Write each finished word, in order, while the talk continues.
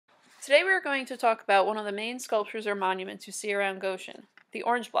Today we are going to talk about one of the main sculptures or monuments you see around Goshen, the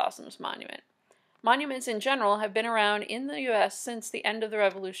Orange Blossoms Monument. Monuments in general have been around in the U.S. since the end of the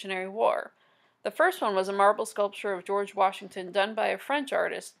Revolutionary War. The first one was a marble sculpture of George Washington done by a French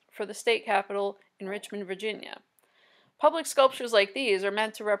artist for the state capitol in Richmond, Virginia. Public sculptures like these are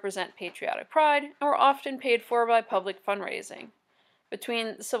meant to represent patriotic pride and were often paid for by public fundraising.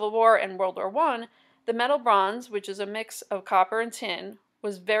 Between the Civil War and World War I, the metal bronze, which is a mix of copper and tin,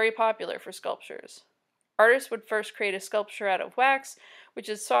 was very popular for sculptures. Artists would first create a sculpture out of wax, which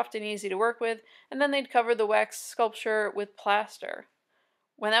is soft and easy to work with, and then they'd cover the wax sculpture with plaster.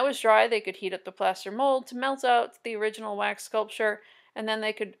 When that was dry, they could heat up the plaster mold to melt out the original wax sculpture, and then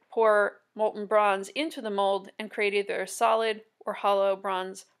they could pour molten bronze into the mold and create either a solid or hollow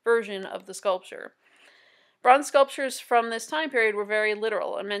bronze version of the sculpture. Bronze sculptures from this time period were very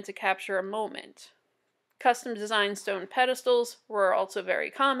literal and meant to capture a moment. Custom designed stone pedestals were also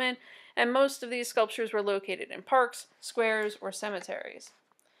very common, and most of these sculptures were located in parks, squares, or cemeteries.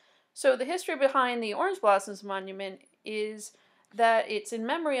 So the history behind the Orange Blossoms Monument is that it's in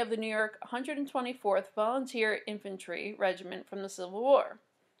memory of the New York 124th Volunteer Infantry Regiment from the Civil War.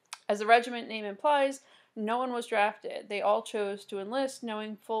 As the regiment name implies, no one was drafted. They all chose to enlist,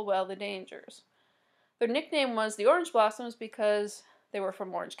 knowing full well the dangers. Their nickname was the Orange Blossoms because they were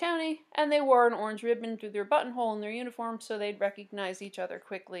from Orange County, and they wore an orange ribbon through their buttonhole in their uniform so they'd recognize each other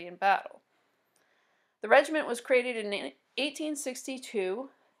quickly in battle. The regiment was created in 1862,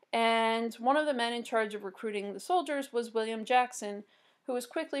 and one of the men in charge of recruiting the soldiers was William Jackson, who was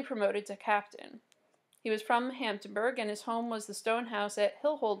quickly promoted to captain. He was from Hamptonburg, and his home was the stone house at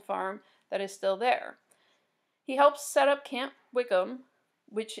Hillhold Farm that is still there. He helped set up Camp Wickham,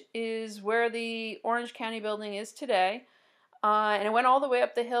 which is where the Orange County building is today, and it went all the way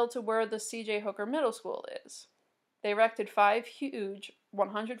up the hill to where the C.J. Hooker Middle School is. They erected 5 huge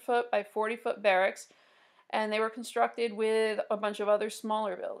 100-foot by 40-foot barracks, and they were constructed with a bunch of other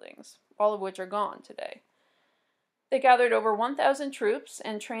smaller buildings, all of which are gone today. They gathered over 1,000 troops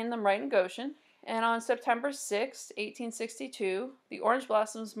and trained them right in Goshen, and on September 6, 1862, the Orange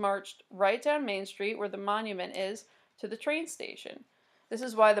Blossoms marched right down Main Street, where the monument is, to the train station. This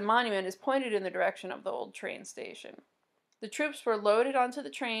is why the monument is pointed in the direction of the old train station. The troops were loaded onto the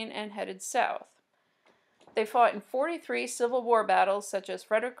train and headed south. They fought in 43 Civil War battles such as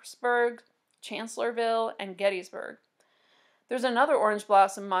Fredericksburg, Chancellorsville, and Gettysburg. There's another Orange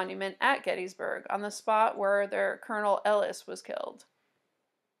Blossom monument at Gettysburg on the spot where their Colonel Ellis was killed.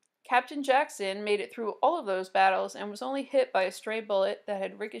 Captain Jackson made it through all of those battles and was only hit by a stray bullet that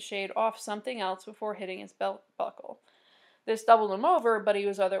had ricocheted off something else before hitting his belt buckle. This doubled him over, but he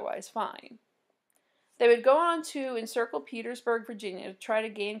was otherwise fine. They would go on to encircle Petersburg, Virginia, to try to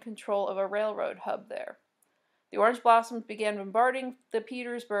gain control of a railroad hub there. The Orange Blossoms began bombarding the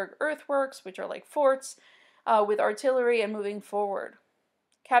Petersburg earthworks, which are like forts, with artillery and moving forward.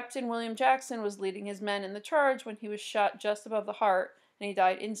 Captain William Jackson was leading his men in the charge when he was shot just above the heart, and he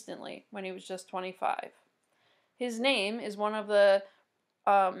died instantly when he was just 25. His name is one of the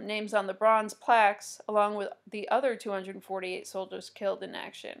names on the bronze plaques, along with the other 248 soldiers killed in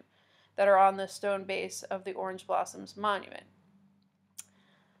action that are on the stone base of the Orange Blossoms Monument.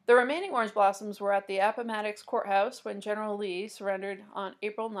 The remaining Orange Blossoms were at the Appomattox Courthouse when General Lee surrendered on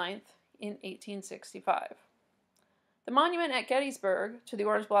April 9th in 1865. The monument at Gettysburg to the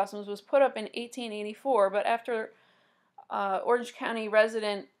Orange Blossoms was put up in 1884, but after Orange County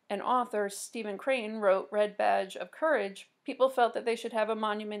resident and author Stephen Crane wrote Red Badge of Courage, people felt that they should have a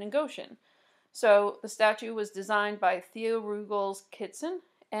monument in Goshen. So the statue was designed by Theo Ruggles Kitson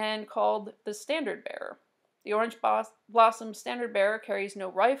and called the Standard Bearer. The Orange Blossom Standard Bearer carries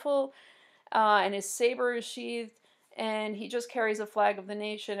no rifle, and his saber is sheathed, and he just carries a flag of the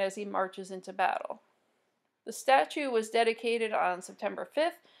nation as he marches into battle. The statue was dedicated on September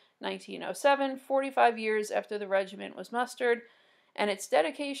 5th, 1907, 45 years after the regiment was mustered, and its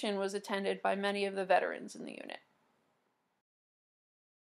dedication was attended by many of the veterans in the unit.